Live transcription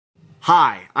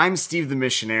Hi, I'm Steve the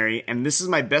Missionary, and this is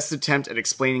my best attempt at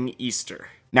explaining Easter.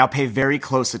 Now pay very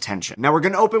close attention. Now we're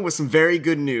gonna open with some very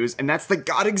good news, and that's that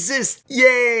God exists!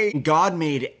 Yay! God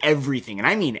made everything, and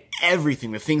I mean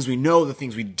everything. The things we know, the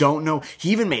things we don't know.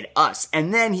 He even made us,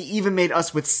 and then he even made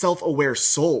us with self-aware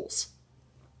souls.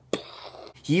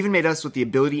 He even made us with the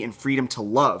ability and freedom to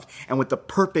love, and with the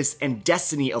purpose and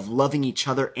destiny of loving each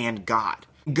other and God.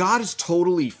 God is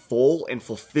totally full and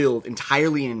fulfilled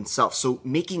entirely in himself, so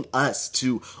making us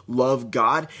to love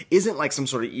God isn't like some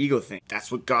sort of ego thing.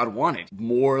 That's what God wanted.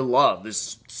 More love.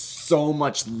 There's so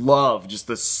much love, just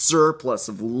the surplus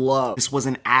of love. This was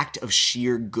an act of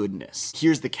sheer goodness.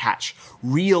 Here's the catch.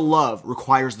 Real love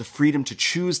requires the freedom to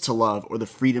choose to love or the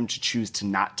freedom to choose to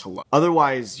not to love.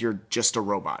 Otherwise, you're just a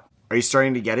robot. Are you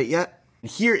starting to get it yet?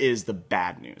 Here is the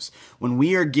bad news. When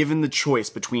we are given the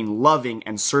choice between loving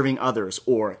and serving others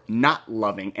or not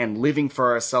loving and living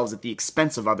for ourselves at the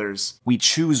expense of others, we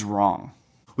choose wrong.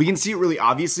 We can see it really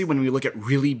obviously when we look at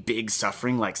really big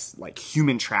suffering like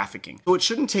human trafficking. So it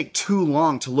shouldn't take too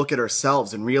long to look at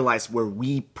ourselves and realize where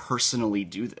we personally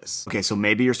do this. Okay, so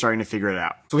maybe you're starting to figure it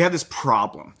out. So we have this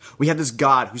problem. We have this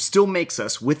God who still makes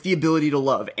us with the ability to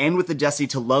love and with the destiny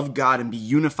to love God and be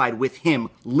unified with him,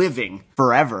 living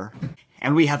forever.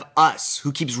 And we have us,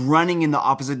 who keeps running in the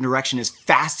opposite direction as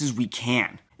fast as we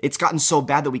can. It's gotten so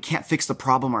bad that we can't fix the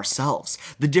problem ourselves.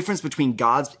 The difference between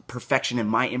God's perfection and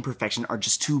my imperfection are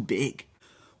just too big.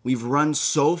 We've run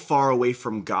so far away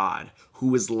from God,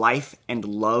 who is life and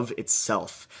love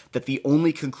itself, that the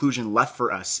only conclusion left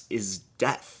for us is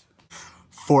death.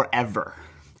 Forever.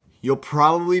 You'll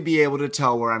probably be able to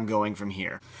tell where I'm going from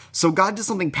here. So God does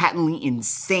something patently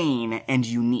insane and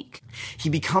unique. He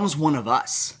becomes one of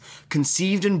us,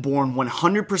 conceived and born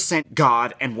 100%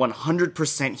 God and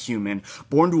 100% human,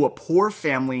 born to a poor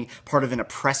family, part of an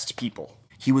oppressed people.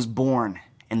 He was born,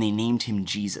 and they named him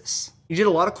Jesus. He did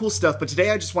a lot of cool stuff, but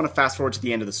today I just want to fast forward to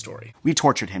the end of the story. We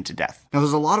tortured him to death. Now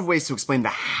there's a lot of ways to explain the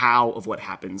how of what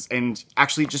happens, and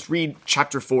actually just read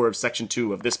chapter 4 of section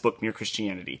 2 of this book, Mere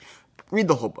Christianity. Read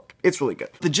the whole book. It's really good.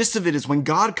 The gist of it is when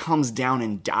God comes down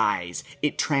and dies,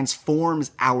 it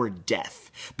transforms our death.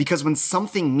 Because when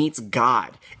something meets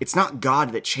God, it's not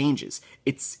God that changes.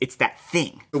 It's that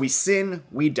thing. So we sin,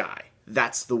 we die.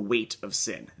 That's the weight of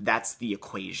sin. That's the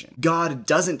equation. God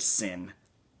doesn't sin.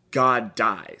 God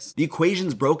dies. The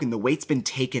equation's broken, the weight's been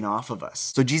taken off of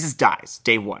us. So Jesus dies,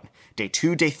 day 1. Day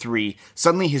 2, day 3,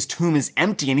 suddenly his tomb is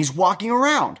empty and he's walking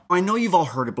around. I know you've all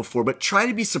heard it before, but try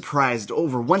to be surprised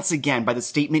over once again by the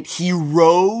statement, he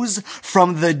rose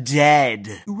from the dead.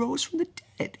 He rose from the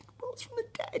dead. He rose from the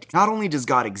dead. Not only does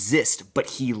God exist, but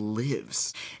he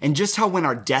lives. And just how when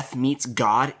our death meets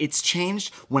God, it's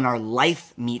changed, when our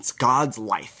life meets God's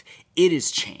life, it is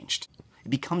changed. It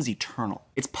becomes eternal.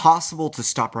 It's possible to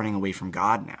stop running away from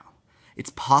God now. It's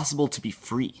possible to be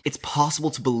free. It's possible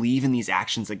to believe in these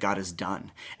actions that God has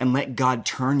done and let God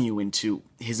turn you into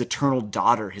his eternal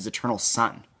daughter, his eternal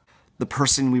son, the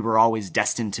person we were always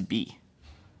destined to be.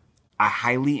 I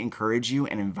highly encourage you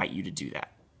and invite you to do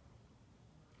that.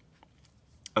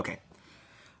 Okay,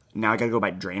 now I gotta go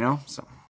buy Drano, so...